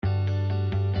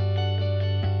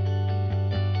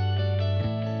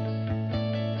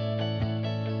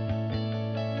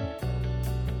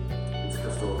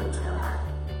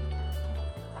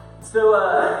So,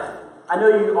 I know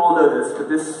you all know this, but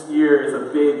this year is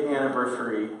a big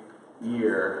anniversary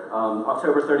year.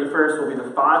 October 31st will be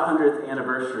the 500th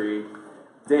anniversary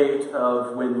date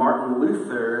of when Martin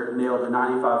Luther nailed the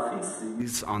 95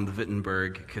 Theses on the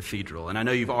Wittenberg Cathedral. And I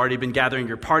know you've already been gathering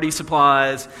your party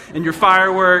supplies and your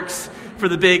fireworks for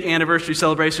the big anniversary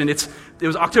celebration. It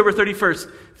was October 31st,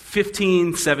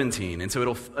 1517, and so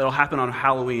it'll happen on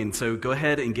Halloween. So go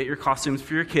ahead and get your costumes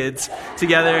for your kids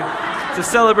together to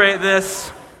celebrate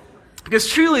this. Because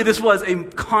truly, this was a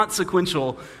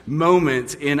consequential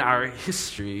moment in our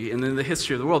history and in the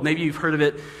history of the world. Maybe you've heard of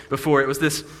it before. It was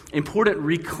this important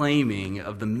reclaiming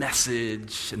of the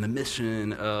message and the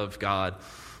mission of God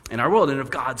in our world and of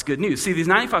God's good news. See, these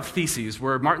 95 Theses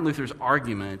were Martin Luther's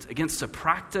argument against a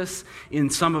practice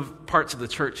in some parts of the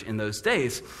church in those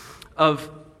days of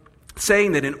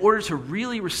saying that in order to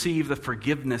really receive the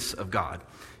forgiveness of God,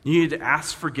 you needed to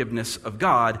ask forgiveness of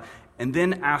God and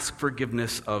then ask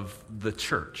forgiveness of the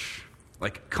church.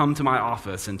 Like, come to my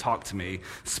office and talk to me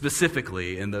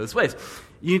specifically in those ways.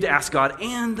 You need to ask God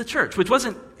and the church, which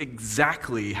wasn't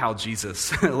exactly how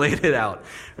Jesus laid it out,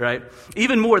 right?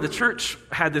 Even more, the church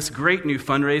had this great new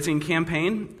fundraising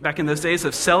campaign back in those days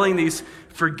of selling these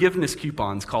forgiveness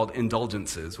coupons called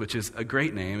indulgences, which is a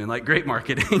great name and like great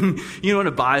marketing. You want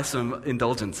to buy some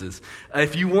indulgences.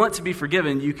 If you want to be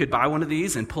forgiven, you could buy one of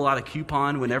these and pull out a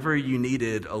coupon whenever you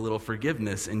needed a little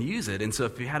forgiveness and use it. And so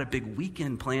if you had a big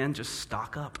weekend plan, just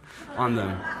stock up on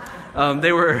them.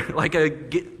 They were like a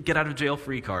get out of jail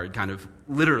free card, kind of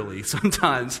literally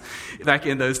sometimes back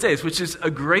in those days, which is a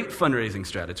great fundraising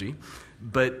strategy,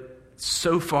 but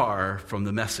so far from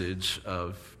the message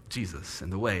of Jesus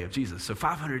and the way of Jesus. So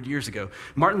 500 years ago,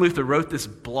 Martin Luther wrote this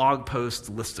blog post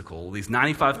listicle, these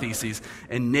 95 Theses,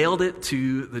 and nailed it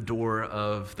to the door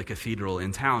of the cathedral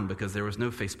in town because there was no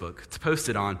Facebook to post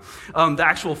it on. The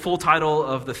actual full title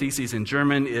of the Theses in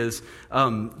German is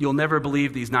You'll Never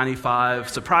Believe These 95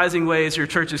 Surprising Ways Your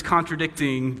Church is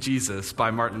Contradicting Jesus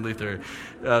by Martin Luther,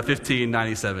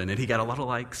 1597. And he got a lot of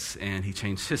likes, and he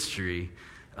changed history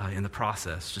in the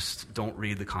process. Just don't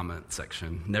read the comment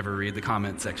section. Never read the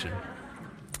comment section.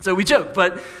 So we joke,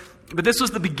 but this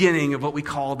was the beginning of what we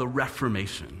call the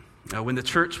Reformation, when the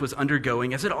church was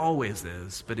undergoing, as it always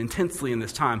is, but intensely in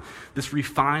this time, this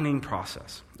refining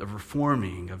process of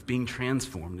reforming, of being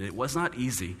transformed. And it was not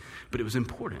easy, but it was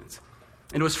important.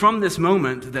 And it was from this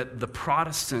moment that the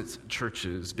Protestant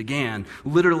churches began,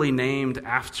 literally named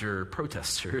after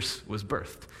protesters, was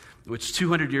birthed, which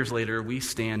 200 years later, we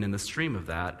stand in the stream of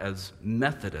that as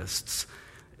Methodists.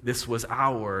 This was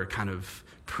our kind of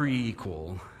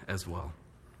prequel as well.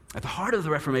 At the heart of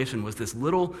the Reformation was this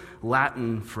little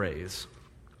Latin phrase,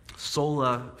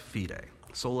 sola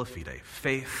fide,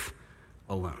 faith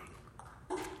alone.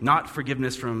 Not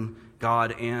forgiveness from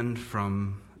God and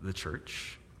from the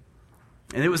church.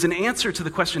 And it was an answer to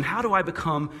the question, how do I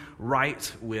become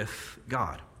right with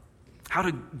God? How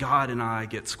do God and I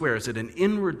get square? Is it an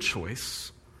inward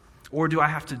choice, or do I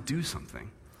have to do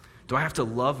something? Do I have to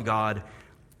love God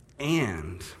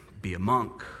and be a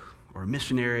monk or a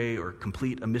missionary or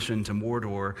complete a mission to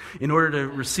Mordor in order to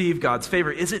receive God's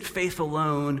favor? Is it faith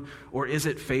alone, or is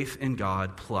it faith in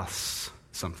God plus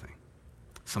something?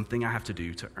 Something I have to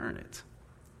do to earn it.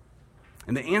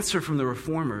 And the answer from the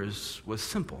reformers was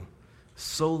simple.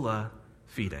 Sola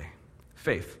fide,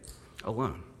 faith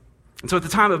alone. And so at the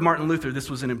time of Martin Luther, this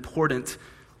was an important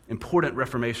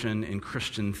reformation in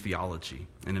Christian theology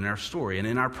and in our story and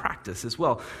in our practice as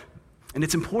well. And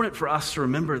it's important for us to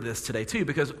remember this today too,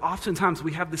 because oftentimes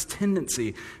we have this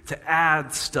tendency to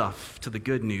add stuff to the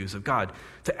good news of God,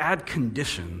 to add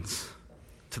conditions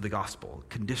to the gospel,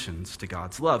 conditions to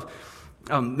God's love,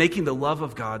 making the love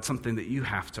of God something that you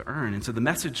have to earn. And so the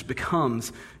message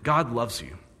becomes, God loves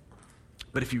you.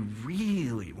 But if you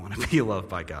really want to be loved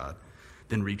by God,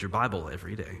 then read your Bible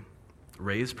every day.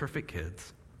 Raise perfect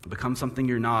kids. Become something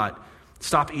you're not.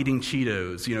 Stop eating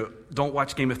Cheetos. Don't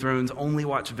watch Game of Thrones. Only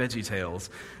watch VeggieTales.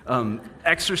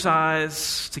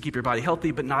 Exercise to keep your body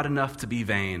healthy, but not enough to be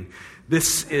vain.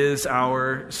 This is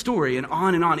our story, and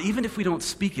on and on. Even if we don't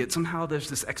speak it, somehow there's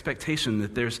this expectation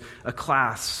that there's a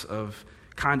class of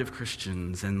kind of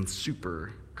Christians and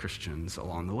super Christians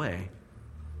along the way.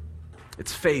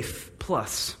 It's faith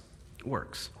plus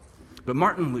works. But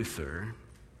Martin Luther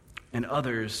and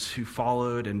others who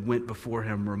followed and went before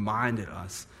him reminded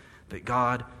us that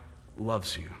God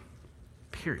loves you,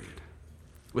 period.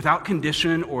 Without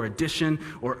condition or addition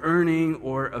or earning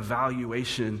or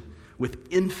evaluation, with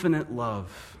infinite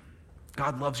love.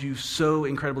 God loves you so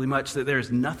incredibly much that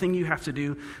there's nothing you have to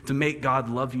do to make God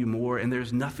love you more, and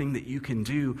there's nothing that you can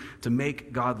do to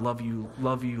make God love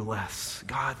you less.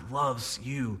 God loves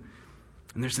you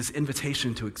And there's this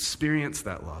invitation to experience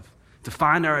that love, to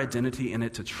find our identity in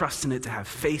it, to trust in it, to have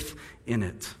faith in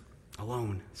it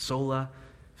alone. Sola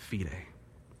fide.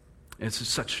 It's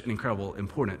just such an incredible,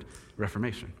 important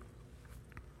reformation.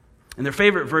 And their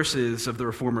favorite verses of the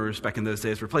reformers back in those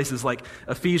days were places like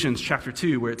Ephesians chapter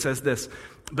 2, where it says this,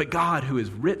 "But God, who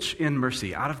is rich in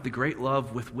mercy, out of the great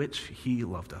love with which he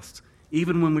loved us,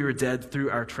 even when we were dead through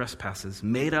our trespasses,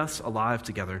 made us alive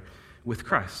together with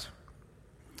Christ.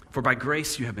 For by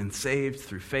grace you have been saved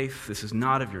through faith. This is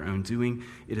not of your own doing.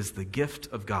 It is the gift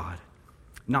of God,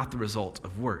 not the result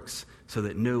of works, so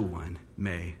that no one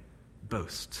may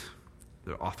boast."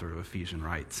 The author of Ephesians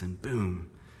writes, and boom,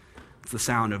 it's the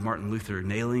sound of Martin Luther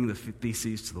nailing the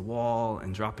theses to the wall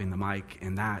and dropping the mic,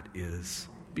 and that is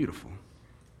beautiful.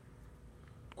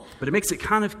 But it makes it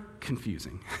kind of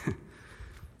confusing.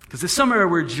 Because this summer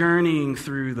we're journeying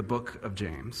through the book of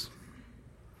James.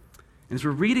 And as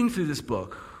we're reading through this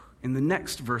book, in the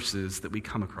next verses that we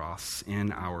come across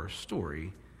in our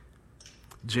story,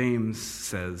 James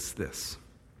says this.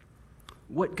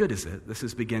 What good is it? This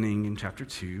is beginning in chapter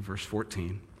 2, verse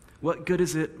 14. What good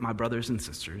is it, my brothers and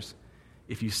sisters,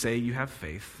 if you say you have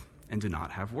faith and do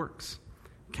not have works?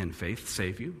 Can faith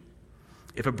save you?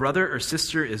 If a brother or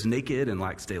sister is naked and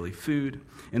lacks daily food,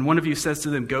 and one of you says to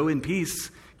them, "Go in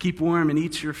peace, keep warm and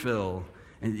eat your fill,"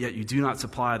 and yet you do not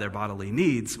supply their bodily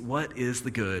needs, what is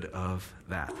the good of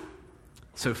that?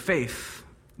 So faith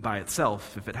by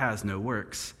itself, if it has no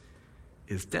works,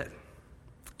 is dead.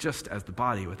 Just as the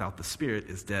body without the spirit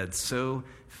is dead, so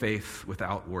faith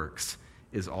without works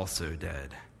is also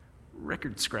dead.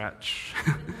 Record scratch.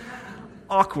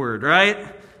 Awkward,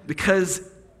 right? Because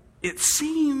it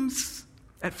seems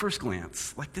at first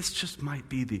glance like this just might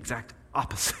be the exact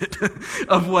opposite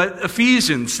of what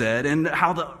Ephesians said and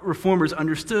how the reformers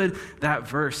understood that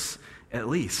verse at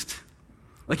least.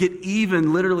 Like it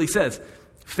even literally says,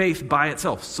 faith by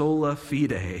itself, sola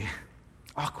fide.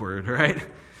 Awkward, right?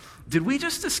 Did we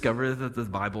just discover that the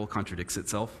Bible contradicts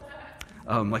itself?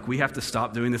 Like we have to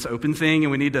stop doing this open thing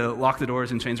and we need to lock the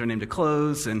doors and change our name to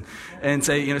close and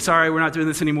say, sorry, we're not doing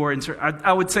this anymore. And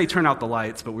I would say turn out the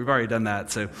lights, but we've already done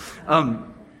that. So,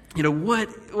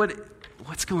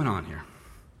 what's going on here?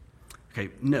 Okay,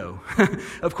 no,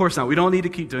 of course not. We don't need to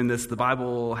keep doing this. The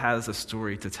Bible has a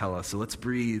story to tell us. So let's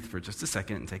breathe for just a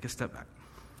second and take a step back.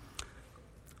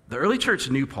 The early church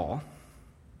knew Paul,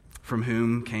 from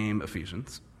whom came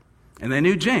Ephesians. And they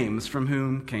knew James, from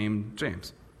whom came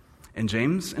James. And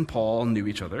James and Paul knew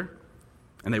each other,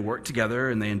 and they worked together,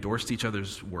 and they endorsed each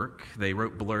other's work. They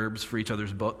wrote blurbs for each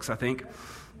other's books, I think.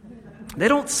 They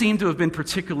don't seem to have been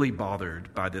particularly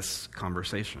bothered by this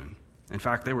conversation. In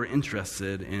fact, they were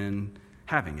interested in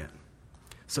having it.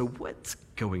 So what's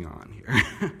going on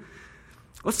here?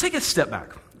 Let's take a step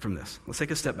back from this. Let's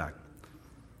take a step back.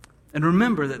 And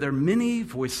remember that there are many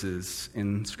voices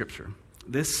in Scripture.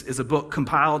 This is a book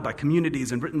compiled by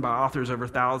communities and written by authors over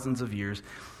thousands of years.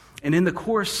 And in the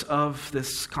course of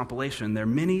this compilation, there are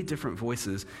many different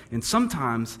voices, and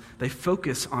sometimes they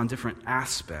focus on different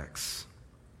aspects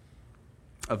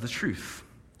of the truth,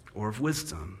 or of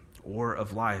wisdom, or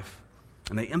of life,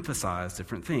 and they emphasize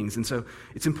different things. And so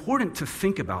it's important to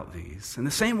think about these in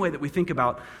the same way that we think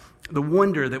about the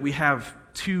wonder that we have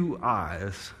two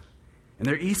eyes, and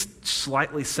they're each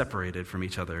slightly separated from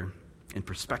each other in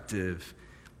perspective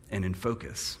and in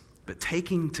focus. But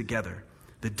taking together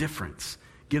the difference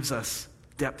gives us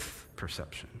depth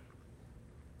perception.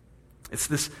 It's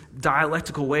this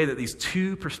dialectical way that these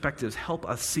two perspectives help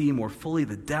us see more fully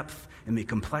the depth and the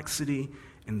complexity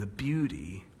and the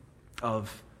beauty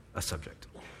of a subject.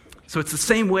 So it's the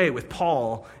same way with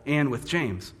Paul and with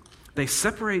James. They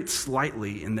separate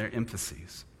slightly in their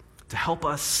emphases to help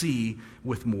us see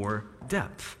with more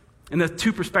depth. And the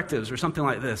two perspectives are something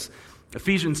like this.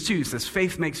 Ephesians 2 says,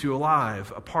 faith makes you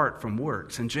alive apart from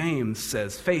works. And James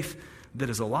says, faith that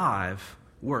is alive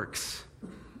works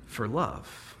for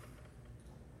love.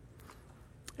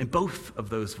 And both of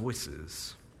those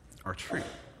voices are true.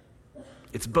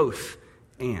 It's both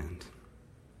and.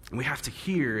 And we have to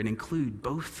hear and include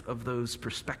both of those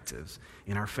perspectives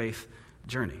in our faith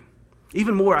journey.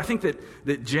 Even more, I think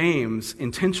that James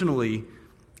intentionally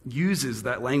uses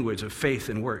that language of faith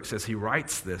and works as he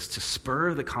writes this to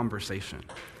spur the conversation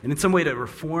and in some way to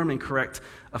reform and correct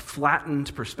a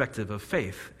flattened perspective of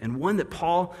faith, and one that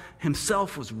Paul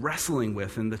himself was wrestling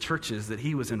with in the churches that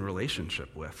he was in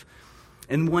relationship with,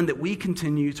 and one that we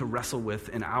continue to wrestle with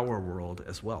in our world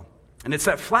as well. And it's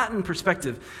that flattened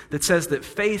perspective that says that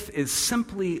faith is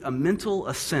simply a mental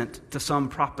assent to some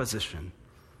proposition,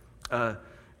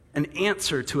 an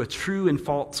answer to a true and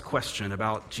false question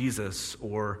about Jesus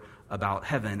or about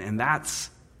heaven, and that's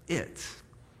it.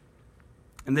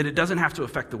 and that it doesn't have to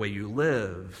affect the way you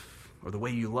live or the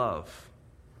way you love.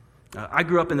 I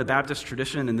grew up in the Baptist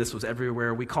tradition, and this was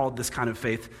everywhere. We called this kind of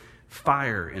faith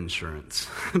fire insurance,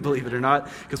 believe it or not,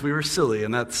 because we were silly,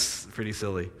 and that's pretty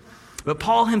silly. But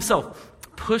Paul himself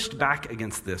pushed back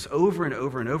against this over and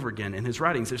over and over again in his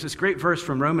writings. There's this great verse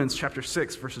from Romans chapter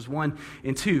 6, verses 1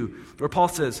 and 2, where Paul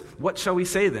says, "What shall we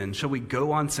say then? Shall we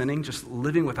go on sinning, just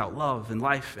living without love and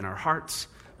life in our hearts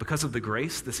because of the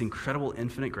grace, this incredible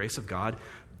infinite grace of God?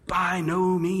 By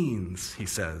no means," he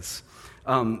says.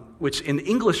 Which in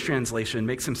English translation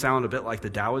makes him sound a bit like the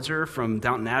Dowager from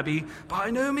Downton Abbey. By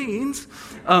no means.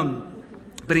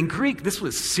 But in Greek, this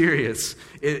was serious.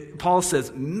 Paul says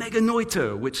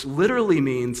meganoito, which literally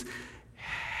means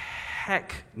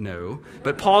heck no.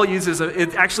 But Paul uses,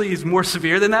 it actually is more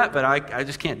severe than that, but I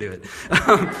just can't do it.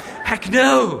 Heck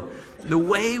no. The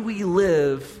way we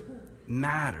live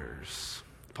matters,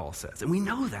 Paul says. And we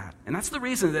know that. And that's the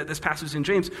reason that this passage in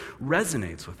James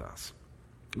resonates with us.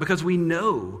 Because we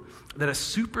know that a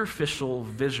superficial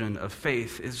vision of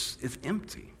faith is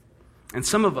empty. And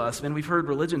some of us, we've heard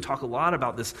religion talk a lot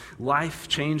about this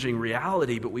life-changing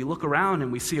reality, but we look around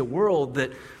and we see a world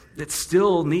that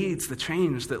still needs the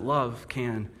change that love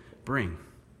can bring.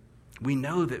 We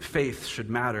know that faith should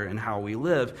matter in how we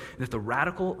live, and that the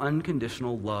radical,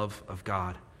 unconditional love of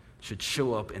God should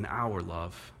show up in our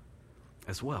love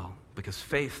as well, because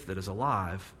faith that is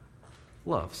alive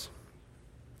loves.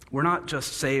 We're not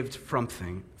just saved from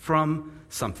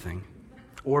something.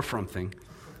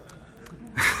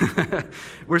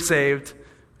 We're saved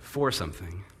for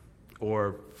something,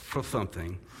 or for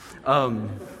something.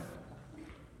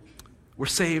 We're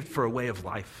saved for a way of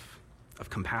life, of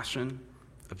compassion,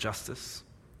 of justice,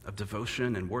 of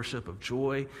devotion and worship, of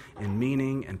joy and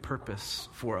meaning and purpose,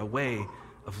 for a way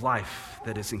of life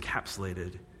that is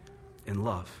encapsulated in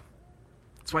love.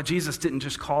 That's why Jesus didn't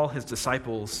just call his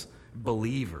disciples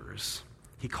believers.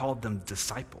 He called them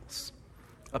disciples,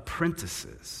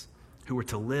 apprentices who were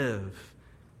to live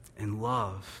and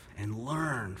love and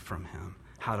learn from him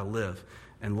how to live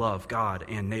and love God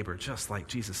and neighbor, just like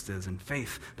Jesus does, in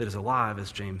faith that is alive,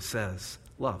 as James says,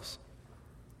 loves.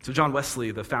 So John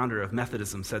Wesley, the founder of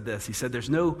Methodism, said this. He said, "There's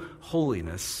no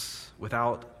holiness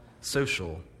without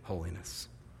social holiness.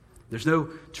 There's no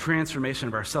transformation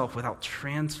of ourselves without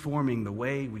transforming the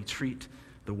way we treat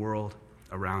the world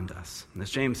around us." And as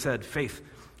James said, faith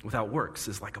without works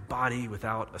is like a body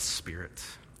without a spirit.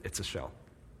 It's a shell.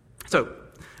 So,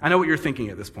 I know what you're thinking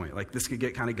at this point. Like, this could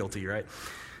get kind of guilty, right?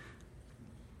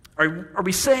 Are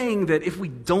we saying that if we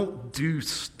don't do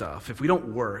stuff, if we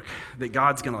don't work, that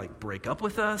God's going to, break up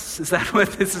with us? Is that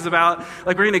what this is about?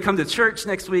 Like, we're going to come to church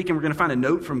next week, and we're going to find a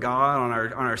note from God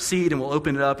on our seat, and we'll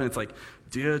open it up, and it's like,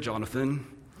 "Dear Jonathan,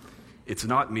 it's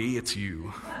not me, it's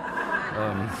you.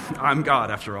 I'm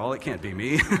God, after all. It can't be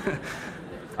me.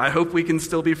 I hope we can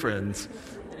still be friends.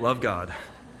 Love God."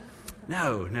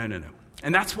 No.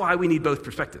 And that's why we need both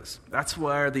perspectives. That's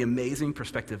where the amazing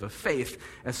perspective of faith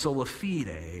as sola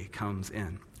fide comes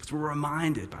in. Because we're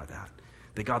reminded by that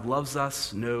God loves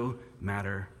us no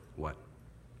matter what.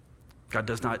 God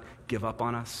does not give up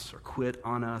on us or quit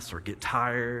on us or get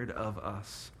tired of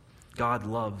us. God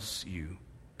loves you,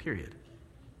 period.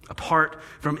 Apart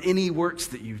from any works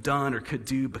that you've done or could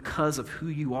do, because of who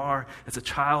you are as a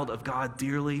child of God,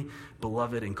 dearly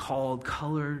beloved and called,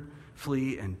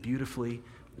 colorfully and beautifully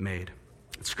made.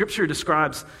 Scripture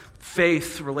describes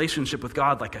faith relationship with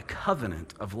God like a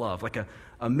covenant of love, like a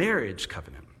marriage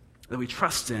covenant that we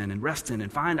trust in and rest in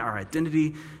and find our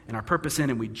identity and our purpose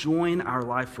in, and we join our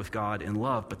life with God in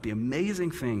love. But the amazing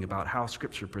thing about how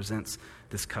Scripture presents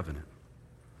this covenant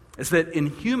is that in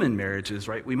human marriages,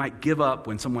 right, we might give up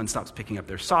when someone stops picking up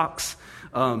their socks,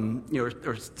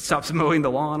 or stops mowing the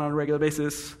lawn on a regular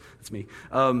basis. That's me.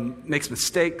 Makes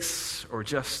mistakes or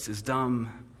just is dumb.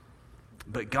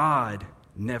 But God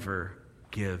never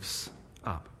gives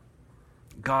up.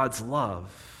 God's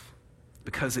love,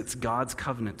 because it's God's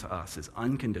covenant to us, is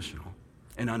unconditional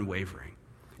and unwavering.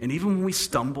 And even when we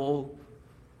stumble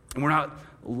and we're not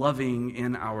loving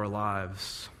in our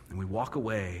lives and we walk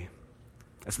away,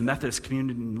 as the Methodist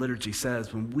Communion Liturgy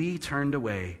says, when we turned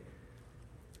away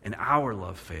and our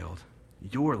love failed,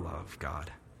 your love, God,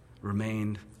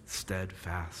 remained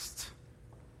steadfast.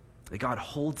 That God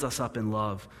holds us up in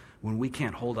love when we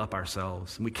can't hold up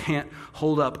ourselves, and we can't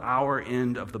hold up our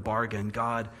end of the bargain.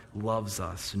 God loves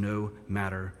us no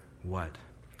matter what.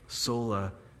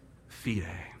 Sola fide.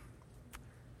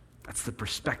 That's the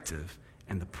perspective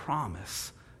and the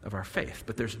promise of our faith.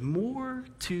 But there's more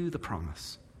to the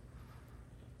promise.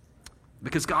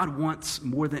 Because God wants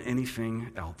more than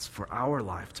anything else for our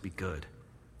life to be good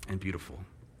and beautiful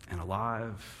and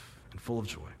alive and full of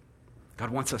joy. God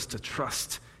wants us to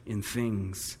trust in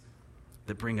things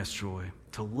that bring us joy,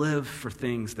 to live for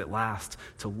things that last,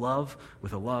 to love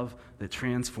with a love that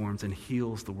transforms and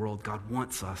heals the world. God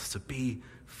wants us to be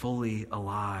fully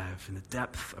alive in the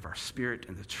depth of our spirit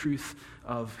and the truth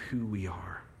of who we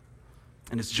are.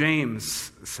 And as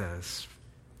James says,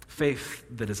 faith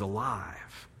that is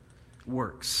alive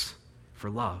works for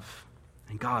love.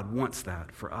 And God wants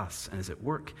that for us and is at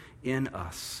work in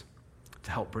us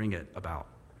to help bring it about.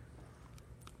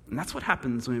 And that's what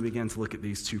happens when we begin to look at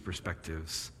these two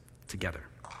perspectives together.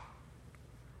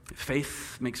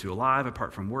 Faith makes you alive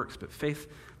apart from works, but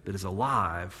faith that is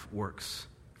alive works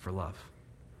for love.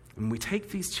 And when we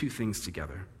take these two things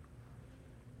together,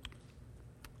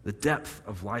 the depth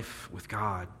of life with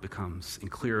God becomes in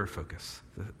clearer focus.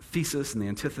 The thesis and the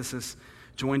antithesis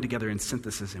join together in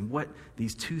synthesis, and what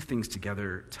these two things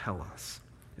together tell us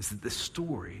is that this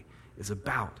story is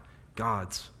about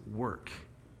God's work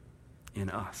in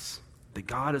us, that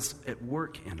God is at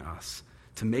work in us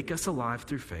to make us alive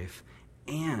through faith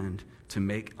and to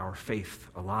make our faith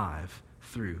alive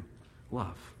through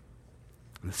love.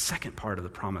 And the second part of the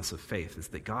promise of faith is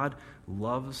that God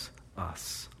loves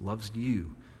us, loves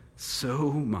you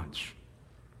so much,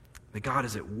 that God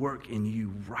is at work in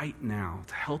you right now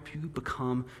to help you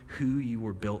become who you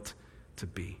were built to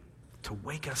be, to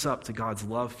wake us up to God's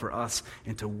love for us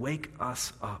and to wake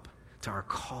us up to our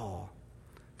call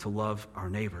to love our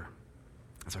neighbor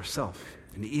as ourselves.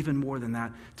 And even more than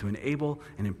that, to enable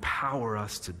and empower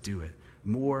us to do it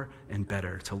more and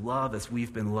better, to love as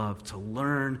we've been loved, to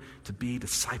learn to be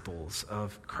disciples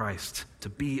of Christ, to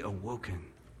be awoken,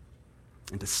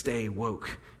 and to stay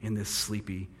woke in this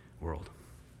sleepy world.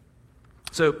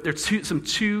 So there's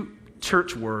two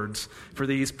church words for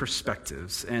these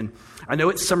perspectives. And I know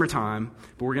it's summertime,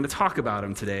 but we're going to talk about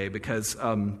them today because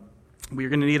we're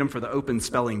going to need them for the open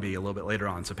spelling bee a little bit later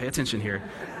on. So pay attention here.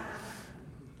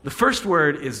 The first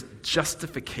word is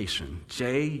justification.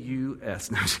 J-U-S.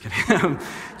 No, I'm just kidding.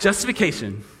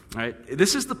 Justification. Right?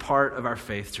 This is the part of our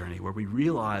faith journey where we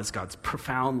realize God's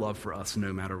profound love for us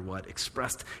no matter what,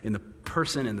 expressed in the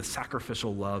person and the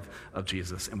sacrificial love of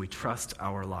Jesus, and we trust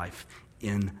our life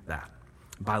in that.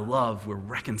 By love, we're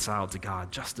reconciled to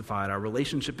God, justified. Our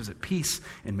relationship is at peace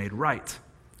and made right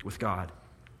with God.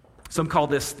 Some call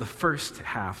this the first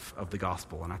half of the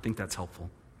gospel, and I think that's helpful.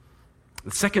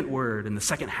 The second word in the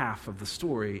second half of the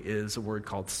story is a word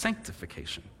called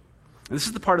sanctification. And this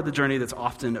is the part of the journey that's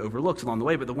often overlooked along the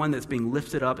way, but the one that's being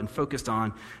lifted up and focused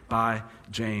on by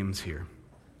James here.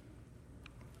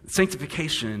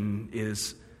 Sanctification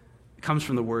comes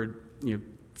from the word,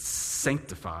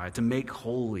 sanctify, to make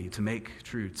holy, to make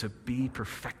true, to be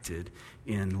perfected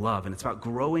in love. And it's about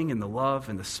growing in the love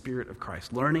and the Spirit of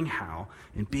Christ, learning how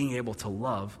and being able to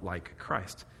love like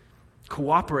Christ,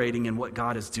 cooperating in what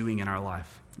God is doing in our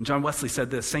life. And John Wesley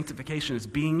said this: sanctification is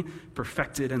being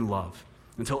perfected in love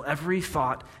until every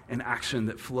thought and action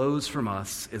that flows from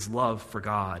us is love for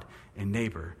God and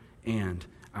neighbor and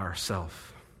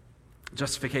ourself.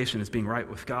 Justification is being right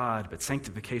with God, but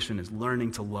sanctification is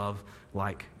learning to love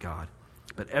like God.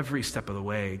 But every step of the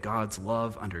way, God's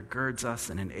love undergirds us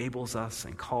and enables us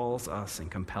and calls us and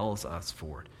compels us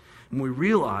forward. And we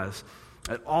realize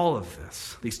that all of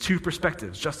this, these two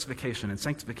perspectives, justification and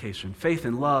sanctification, faith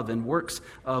and love and works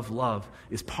of love,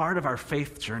 is part of our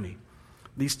faith journey.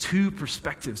 These two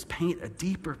perspectives paint a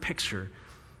deeper picture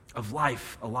of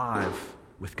life alive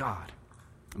with God.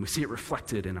 And we see it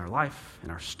reflected in our life, in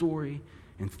our story,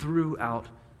 and throughout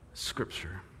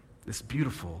Scripture. This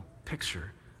beautiful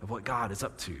picture of what God is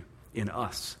up to in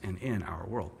us and in our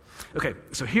world. Okay,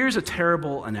 so here's a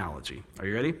terrible analogy. Are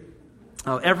you ready?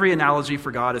 Every analogy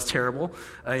for God is terrible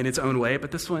in its own way,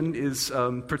 but this one is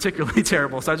particularly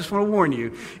terrible, so I just want to warn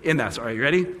you in that. So are you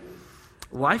ready?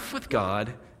 Life with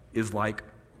God is like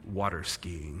water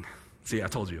skiing. See, I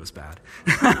told you it was bad.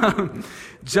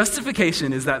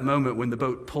 Justification is that moment when the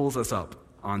boat pulls us up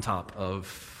on top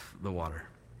of the water.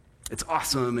 It's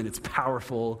awesome, and it's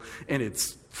powerful, and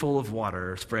it's full of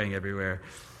water spraying everywhere,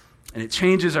 and it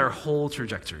changes our whole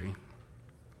trajectory.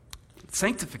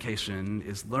 Sanctification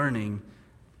is learning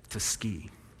to ski,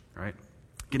 right?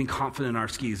 Getting confident in our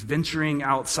skis, venturing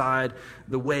outside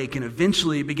the wake, and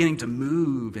eventually beginning to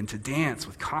move and to dance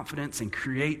with confidence and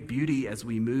create beauty as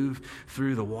we move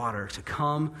through the water, to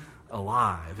come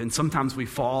alive. And sometimes we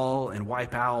fall and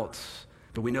wipe out,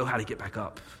 but we know how to get back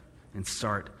up and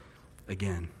start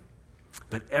again.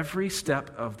 But every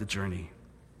step of the journey,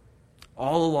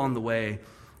 all along the way,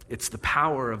 it's the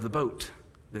power of the boat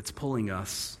that's pulling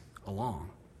us along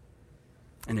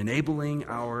and enabling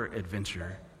our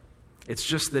adventure. It's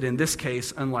just that in this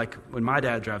case, unlike when my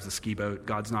dad drives a ski boat,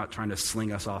 God's not trying to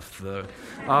sling us off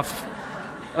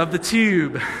of the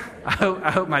tube.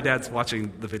 I hope my dad's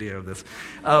watching the video of this.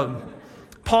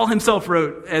 Paul himself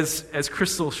wrote, as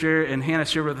Crystal shared and Hannah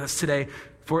shared with us today,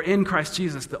 for in Christ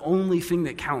Jesus, the only thing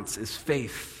that counts is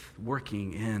faith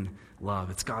working in love.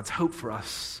 It's God's hope for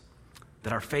us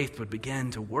that our faith would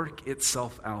begin to work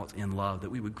itself out in love, that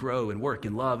we would grow and work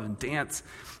in love and dance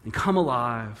and come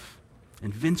alive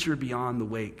and venture beyond the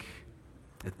wake,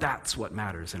 that's what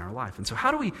matters in our life. And so how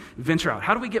do we venture out?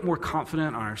 How do we get more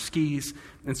confident on our skis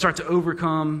and start to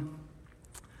overcome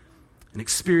and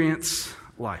experience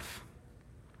life?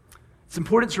 It's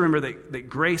important to remember that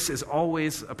grace is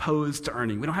always opposed to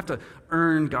earning. We don't have to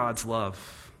earn God's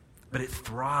love, but it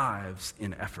thrives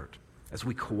in effort as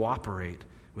we cooperate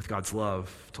with God's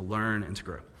love to learn and to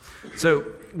grow. So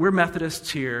we're Methodists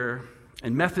here,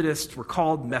 and Methodists were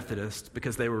called Methodists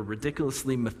because they were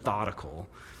ridiculously methodical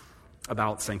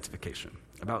about sanctification,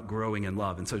 about growing in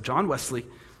love. And so John Wesley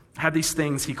had these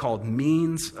things he called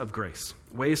means of grace,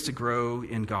 ways to grow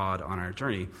in God on our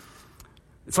journey.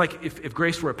 It's like if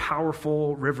grace were a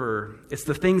powerful river, it's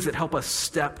the things that help us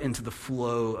step into the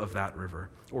flow of that river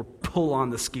or pull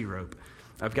on the ski rope.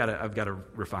 I've got to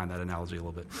refine that analogy a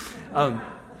little bit.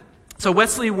 So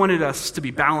Wesley wanted us to be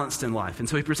balanced in life, and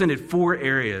so he presented 4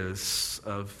 areas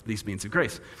of these means of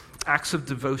grace. Acts of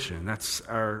devotion, that's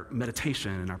our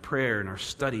meditation and our prayer and our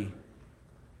study,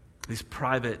 these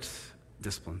private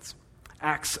disciplines.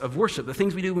 Acts of worship, the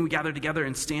things we do when we gather together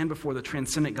and stand before the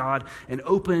transcendent God and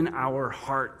open our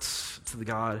hearts to the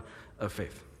God of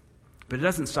faith. But it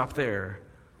doesn't stop there.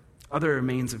 Other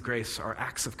means of grace are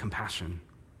acts of compassion,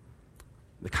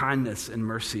 the kindness and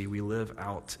mercy we live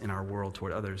out in our world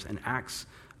toward others, and acts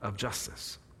of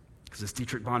justice. Because as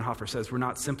Dietrich Bonhoeffer says, we're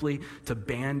not simply to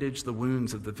bandage the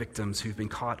wounds of the victims who've been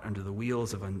caught under the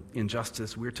wheels of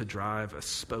injustice. We're to drive a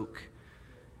spoke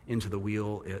into the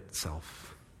wheel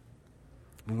itself.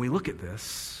 When we look at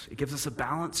this, it gives us a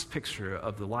balanced picture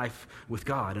of the life with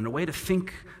God and a way to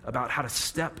think about how to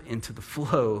step into the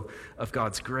flow of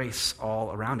God's grace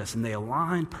all around us. And they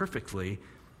align perfectly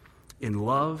in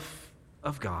love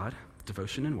of God,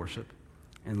 devotion and worship,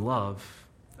 and love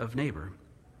of neighbor.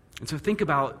 And so think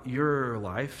about your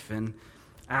life and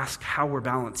ask how we're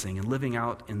balancing and living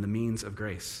out in the means of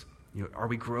grace. Are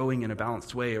we growing in a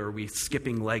balanced way, or are we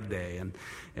skipping leg day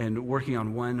and working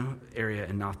on one area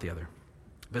and not the other?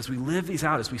 But as we live these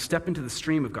out, as we step into the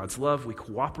stream of God's love, we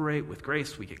cooperate with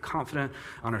grace, we get confident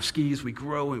on our skis, we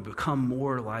grow and become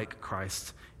more like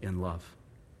Christ in love.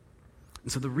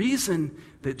 And so the reason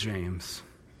that James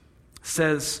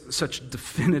says such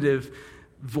definitive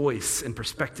voice and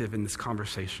perspective in this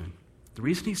conversation, the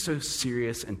reason he's so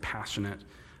serious and passionate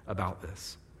about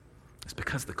this is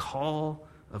because the call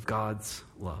of God's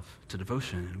love to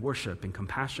devotion and worship and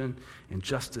compassion and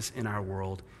justice in our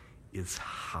world is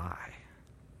high.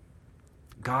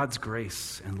 God's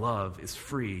grace and love is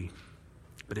free,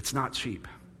 but it's not cheap.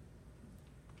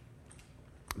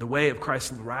 The way of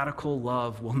Christ's radical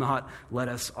love will not let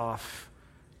us off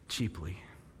cheaply.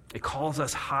 It calls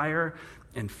us higher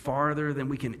and farther than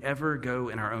we can ever go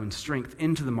in our own strength,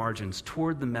 into the margins,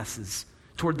 toward the messes,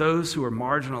 toward those who are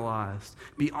marginalized,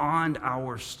 beyond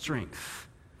our strength.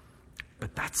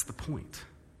 But that's the point.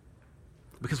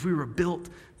 Because we were built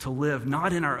to live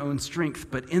not in our own strength,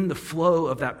 but in the flow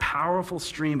of that powerful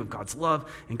stream of God's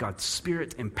love and God's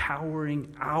Spirit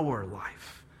empowering our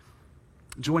life.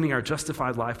 Joining our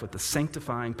justified life with the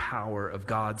sanctifying power of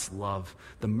God's love,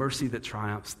 the mercy that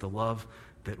triumphs, the love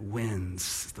that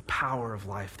wins, the power of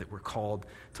life that we're called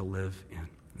to live in.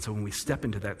 And so when we step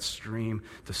into that stream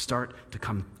to start to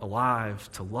come alive,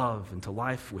 to love, and to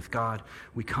life with God,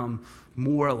 we come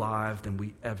more alive than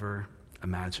we ever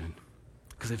imagined.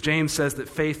 Because if James says that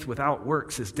faith without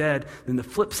works is dead, then the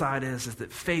flip side is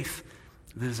that faith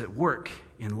that is at work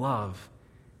in love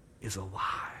is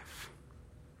alive.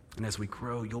 And as we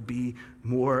grow, you'll be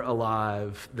more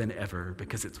alive than ever,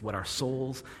 because it's what our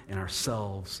souls and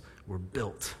ourselves were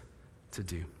built to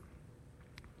do.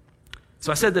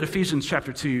 So I said that Ephesians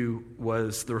chapter 2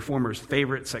 was the Reformers'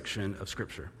 favorite section of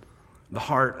Scripture, the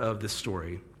heart of this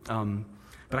story.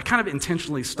 But I kind of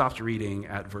intentionally stopped reading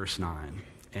at verse 9.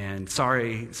 And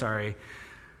sorry, I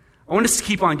want us to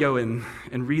keep on going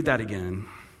and read that again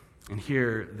and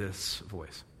hear this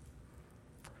voice.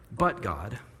 But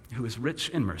God, who is rich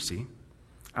in mercy,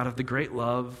 out of the great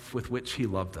love with which he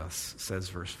loved us, says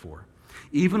verse 4,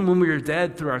 even when we were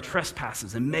dead through our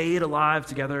trespasses and made alive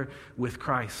together with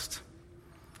Christ.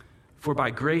 For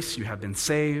by grace you have been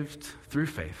saved through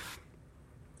faith.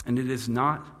 And it is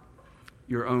not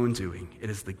your own doing. It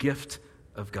is the gift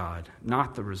of God,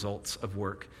 not the results of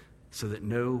work, so that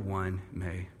no one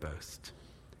may boast.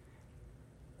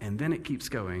 And then it keeps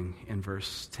going in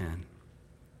verse 10.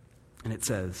 And it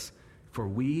says, for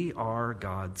we are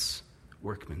God's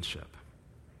workmanship.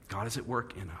 God is at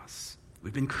work in us.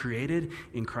 We've been created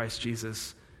in Christ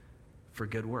Jesus for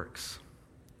good works,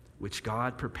 which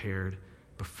God prepared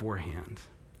beforehand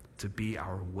to be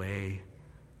our way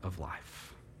of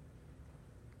life.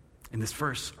 In this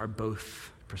verse are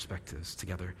both perspectives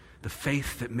together. The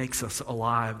faith that makes us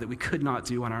alive, that we could not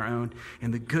do on our own,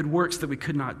 and the good works that we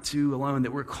could not do alone,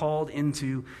 that we're called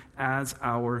into as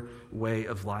our way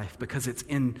of life, because it's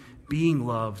in being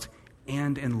loved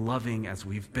and in loving as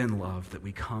we've been loved that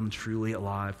we come truly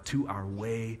alive to our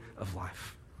way of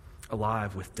life,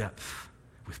 alive with depth,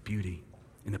 with beauty,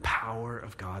 in the power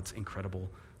of God's incredible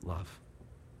love.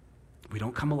 We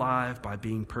don't come alive by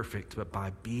being perfect, but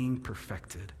by being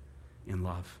perfected in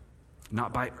love.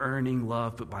 Not by earning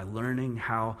love, but by learning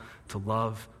how to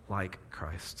love like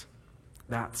Christ.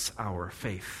 That's our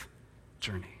faith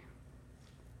journey.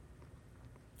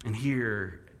 And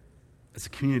here, as a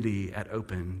community at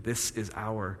Open, this is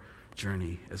our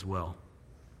journey as well.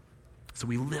 So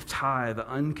we lift high the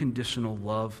unconditional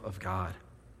love of God.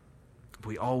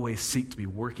 We always seek to be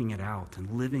working it out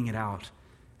and living it out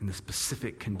in the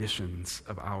specific conditions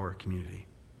of our community.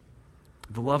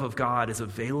 The love of God is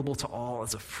available to all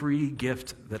as a free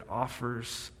gift that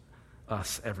offers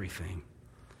us everything,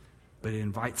 but it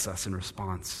invites us in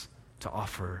response to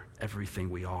offer everything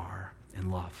we are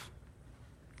in love.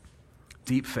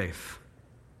 Deep faith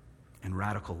and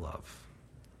radical love.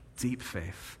 Deep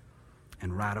faith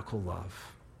and radical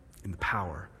love in the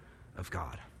power of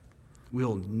God.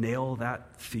 We'll nail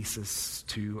that thesis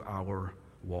to our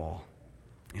wall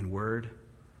in word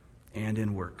and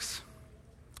in works.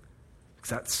 Because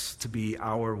that's to be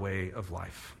our way of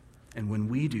life. And when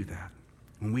we do that,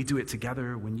 when we do it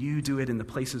together, when you do it in the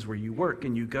places where you work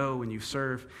and you go and you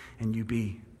serve and you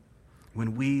be,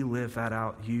 when we live that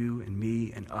out, you and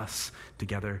me and us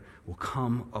together will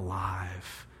come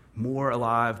alive, more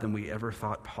alive than we ever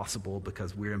thought possible,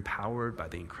 because we're empowered by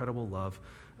the incredible love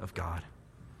of God.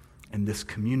 And this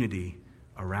community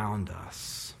around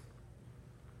us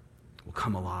will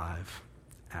come alive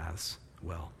as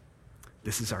well.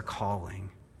 This is our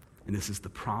calling, and this is the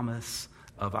promise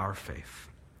of our faith,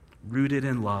 rooted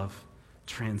in love,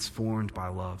 transformed by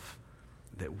love,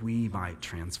 that we might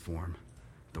transform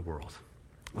the world.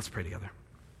 Let's pray together.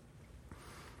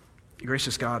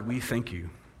 Gracious God, we thank you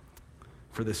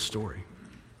for this story,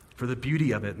 for the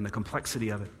beauty of it and the complexity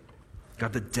of it.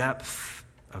 God, the depth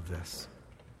of this.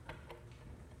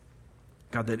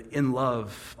 God, that in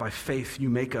love, by faith, you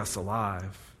make us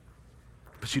alive,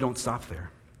 but you don't stop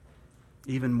there.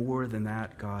 Even more than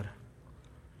that, God,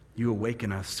 you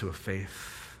awaken us to a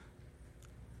faith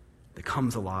that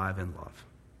comes alive in love.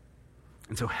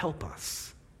 And so help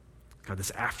us, God,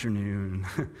 this afternoon,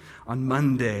 on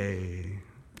Monday,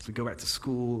 as we go back to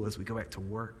school, as we go back to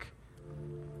work,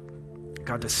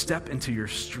 God, to step into your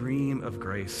stream of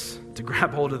grace, to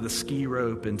grab hold of the ski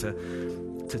rope and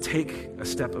to take a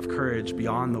step of courage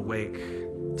beyond the wake,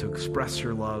 to express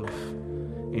your love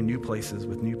in new places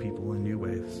with new people in new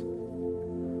ways.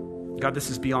 God,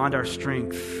 this is beyond our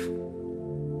strength,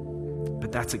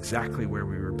 but that's exactly where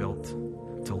we were built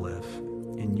to live,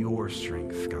 in your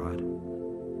strength, God.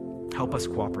 Help us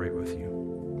cooperate with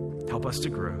you. Help us to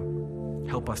grow.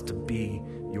 Help us to be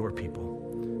your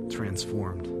people,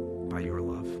 transformed by your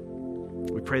love.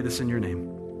 We pray this in your name.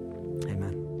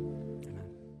 Amen.